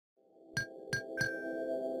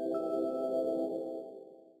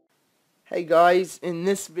Hey guys, in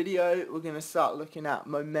this video we're going to start looking at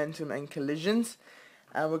momentum and collisions,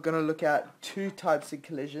 and we're going to look at two types of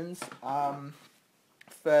collisions.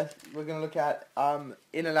 First we're going to look at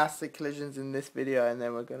inelastic collisions in this video, and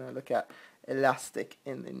then we're going to look at elastic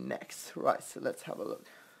in the next. Right, so let's have a look.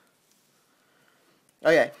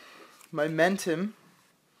 Okay, momentum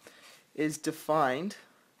is defined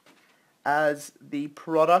as the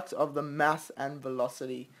product of the mass and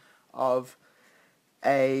velocity of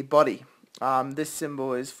a body. This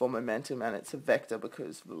symbol is for momentum, and it's a vector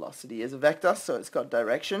because velocity is a vector, so it's got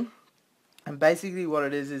direction. And basically what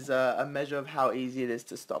it is a measure of how easy it is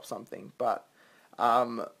to stop something. But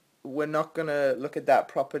we're not going to look at that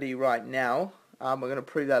property right now. We're going to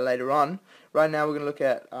prove that later on. Right now we're going to look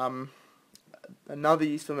at another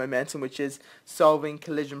use for momentum, which is solving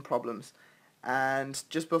collision problems. And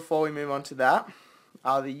just before we move on to that,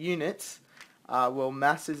 the units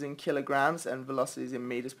mass is in kilograms and velocity is in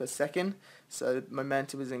meters per second. So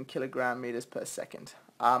momentum is in kilogram meters per second.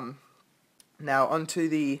 Now onto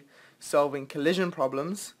the solving collision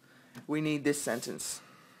problems, we need this sentence.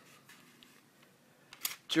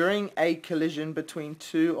 During a collision between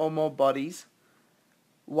two or more bodies,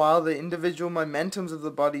 while the individual momentums of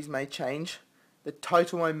the bodies may change, the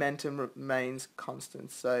total momentum remains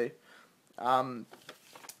constant. So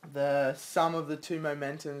the sum of the two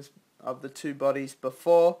momentums of the two bodies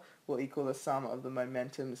before will equal the sum of the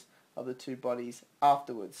momentums of the two bodies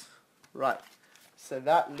afterwards. Right, so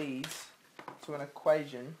that leads to an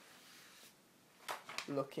equation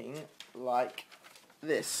looking like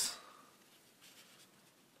this.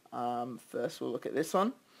 First we'll look at this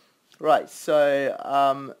one. Right,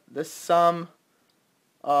 so the sum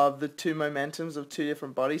of the two momentums of two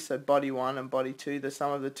different bodies, so body 1 and body 2, the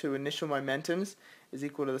sum of the two initial momentums is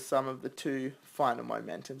equal to the sum of the two final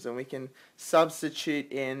momentums, and we can substitute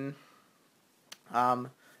in our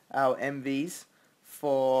MVs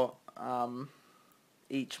for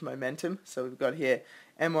each momentum. So we've got here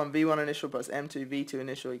M1 V1 initial plus M2 V2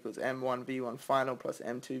 initial equals M1 V1 final plus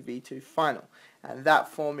M2 V2 final, and that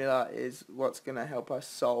formula is what's going to help us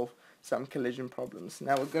solve some collision problems.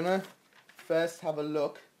 Now we're going to first have a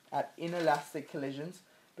look at inelastic collisions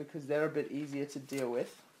because they're a bit easier to deal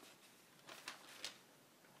with.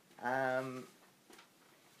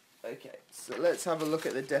 Okay, so let's have a look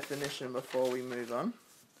at the definition before we move on.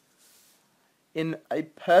 In a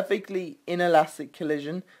perfectly inelastic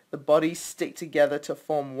collision, the bodies stick together to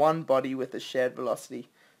form one body with a shared velocity.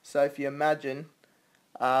 So if you imagine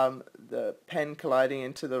the pen colliding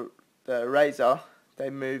into the eraser,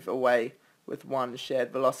 they move away with one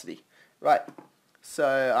shared velocity. Right,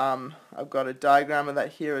 so I've got a diagram of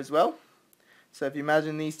that here as well. So if you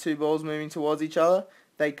imagine these two balls moving towards each other,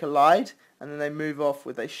 they collide and then they move off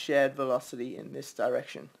with a shared velocity in this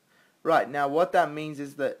direction. Right, now what that means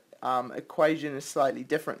is that equation is slightly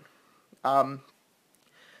different.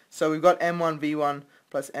 So we've got M1 V1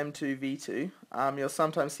 plus M2 V2. You'll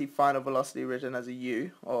sometimes see final velocity written as a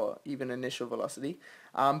U, or even initial velocity.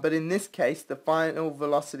 But in this case, the final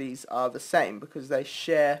velocities are the same because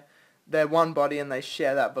they're one body and they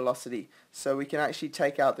share that velocity. So we can actually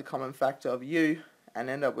take out the common factor of U and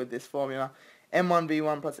end up with this formula. M1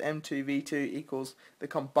 V1 plus M2 V2 equals the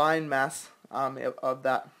combined mass of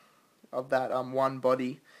that one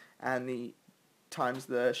body and the times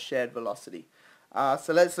the shared velocity.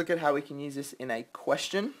 So let's look at how we can use this in a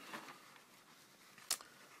question.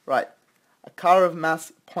 Right, a car of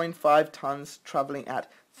mass 0.5 tons traveling at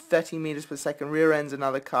 30 meters per second rear ends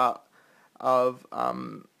another car of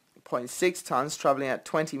 0.6 tons traveling at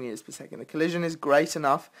 20 meters per second. The collision is great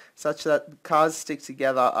enough such that the cars stick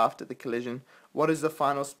together after the collision. What is the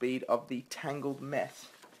final speed of the tangled mess?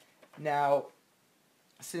 Now,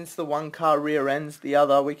 since the one car rear ends the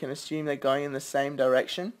other, we can assume they're going in the same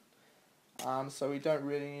direction. So we don't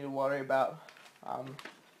really need to worry about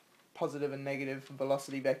positive and negative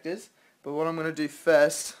velocity vectors. But what I'm going to do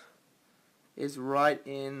first is write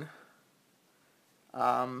in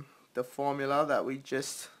the formula that we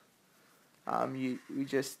just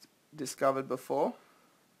discovered before.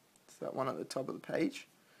 It's that one at the top of the page.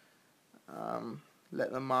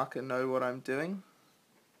 Let the marker know what I'm doing.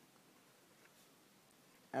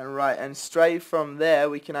 And straight from there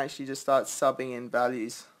we can actually just start subbing in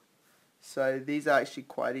values. So these are actually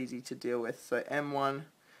quite easy to deal with. So M1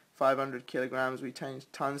 500 kilograms, we change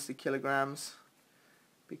tons to kilograms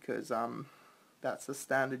because that's the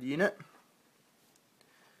standard unit.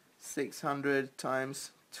 600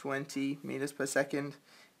 times 20 meters per second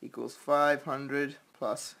equals 500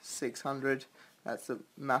 plus 600. That's the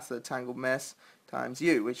mass of the tangled mess times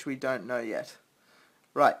U, which we don't know yet.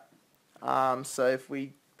 Right, so if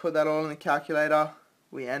we put that all in the calculator,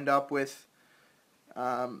 we end up with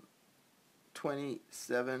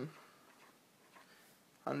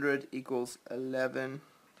 2700 equals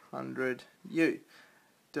 1100 U.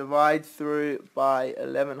 Divide through by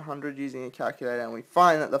 1100 using a calculator, and we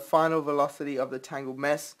find that the final velocity of the tangled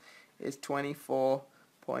mess is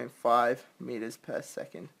 24.5 meters per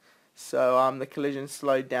second. So the collision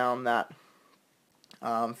slowed down that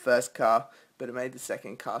first car, but it made the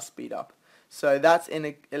second car speed up. So that's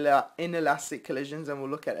inelastic collisions, and we'll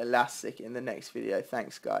look at elastic in the next video.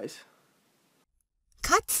 Thanks, guys.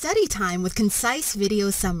 Cut study time with concise video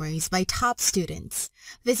summaries by top students.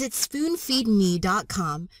 Visit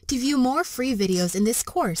spoonfeedme.com to view more free videos in this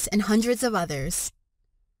course and hundreds of others.